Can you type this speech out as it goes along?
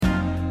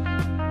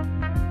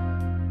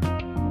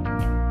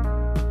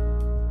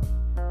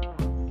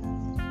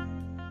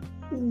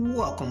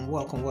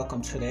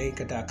Welcome to the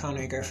Anchor.com,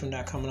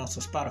 AnchorFM.com, and also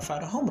Spotify,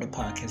 the home of the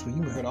podcast, where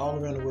you can be heard all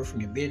around the world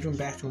from your bedroom,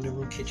 bathroom, living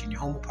room, kitchen, your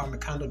home, apartment,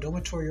 condo,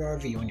 dormitory, or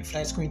RV, on your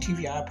flat screen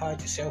TV, iPod,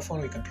 your cell phone,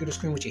 or your computer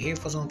screen with your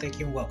headphones on. Thank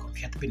you and welcome.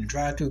 You have to be in the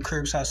drive-through,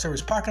 curbside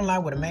service, parking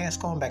lot with a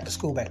mask on, back to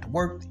school, back to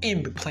work,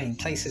 in between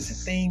places and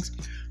things.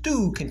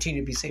 Do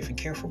continue to be safe and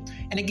careful.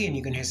 And again,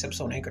 you can hear this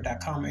episode on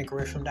Anchor.com,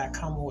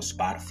 AnchorFM.com, or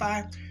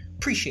Spotify.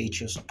 Appreciate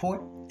your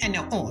support. And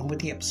now on with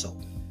the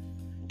episode.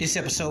 This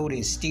episode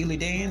is Steely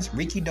Dan's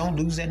Rikki, Don't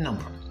Lose That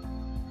Number.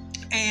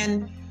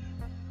 And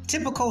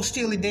typical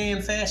Steely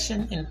Dan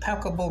fashion,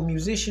 impeccable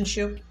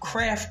musicianship,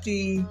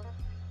 crafty,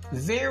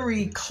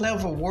 very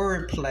clever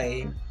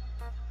wordplay,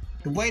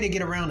 the way to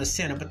get around the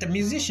center. But the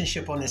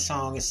musicianship on this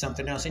song is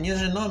something else. And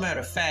as no matter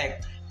of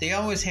fact, they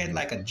always had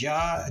like a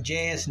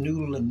jazz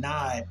noodle and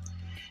nod.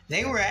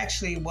 They were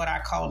actually what I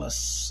call a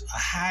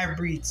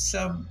hybrid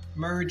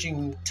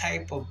submerging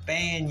type of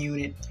band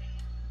unit.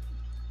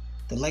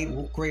 The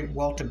late, great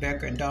Walter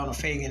Becker and Donald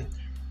Fagen.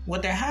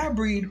 What their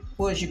hybrid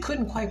was, you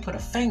couldn't quite put a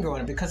finger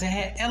on it because it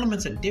had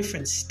elements of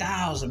different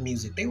styles of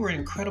music. They were an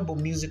incredible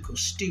musical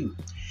stew.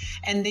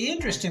 And the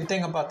interesting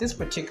thing about this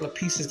particular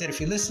piece is that if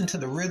you listen to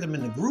the rhythm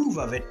and the groove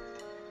of it,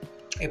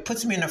 it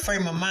puts me in a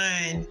frame of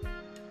mind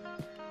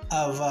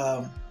of,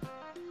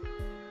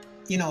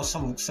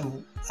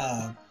 some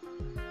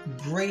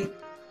great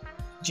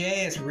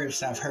jazz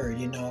riffs I've heard,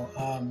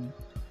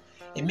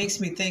 It makes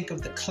me think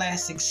of the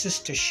classic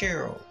Sister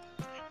Cheryl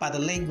by the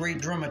late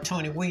great drummer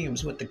Tony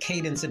Williams, with the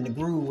cadence and the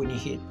groove when you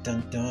hit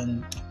dun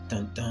dun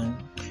dun dun.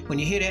 When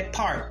you hear that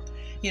part,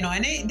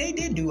 and they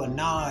did do a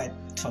nod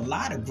to a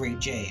lot of great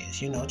jazz,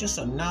 just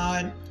a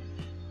nod.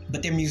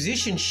 But their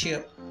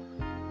musicianship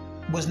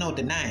was no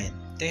denying.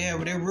 They're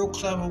real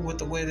clever with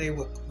the way they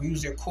would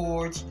use their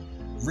chords,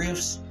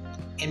 riffs,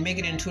 and make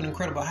it into an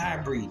incredible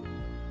hybrid,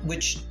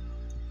 which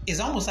is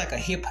almost like a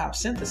hip-hop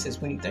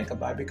synthesis when you think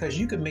about it, because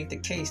you could make the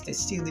case that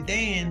Steely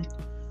Dan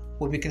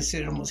would be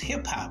considered almost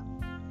hip-hop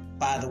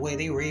by the way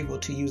they were able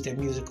to use their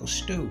musical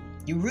stew.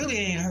 You really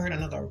ain't heard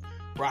another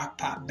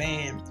rock-pop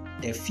band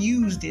that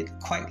fused it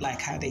quite like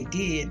how they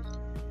did,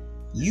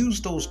 use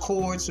those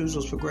chords, use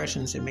those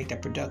progressions, and make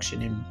that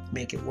production and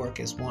make it work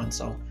as one.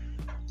 So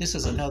this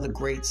is another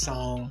great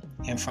song,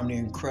 and from their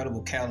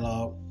incredible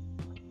catalog,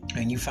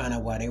 and you find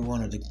out why they're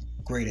one of the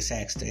greatest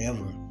acts there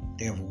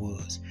ever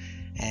was.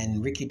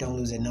 And Rikki, Don't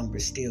Lose That Number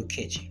is still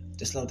catchy.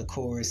 Just love the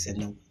chorus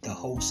and the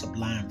whole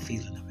sublime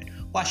feeling of it.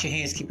 Wash your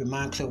hands, keep your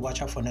mind clear,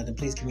 watch out for nothing.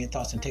 Please give me your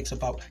thoughts and takes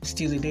about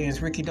Steely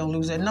Dan's Rikki, Don't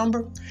Lose That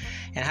Number,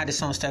 and how this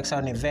song stacks out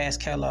in their vast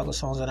catalog of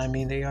songs that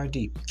they are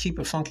deep. Keep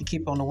it funky,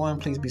 keep on the one.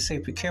 Please be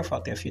safe, be careful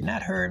out there. If you're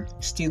not heard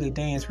Steely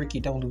Dan's Rikki,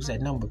 Don't Lose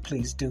That Number,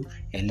 please do,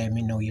 and let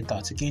me know your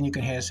thoughts. Again, you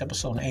can hear this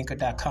episode on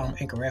Anchor.com,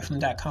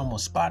 AnchorFM.com, or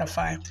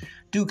Spotify.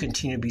 Do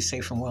continue to be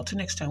safe and well. Till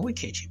next time, we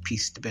catch you.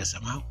 Peace, the best.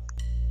 I'm out.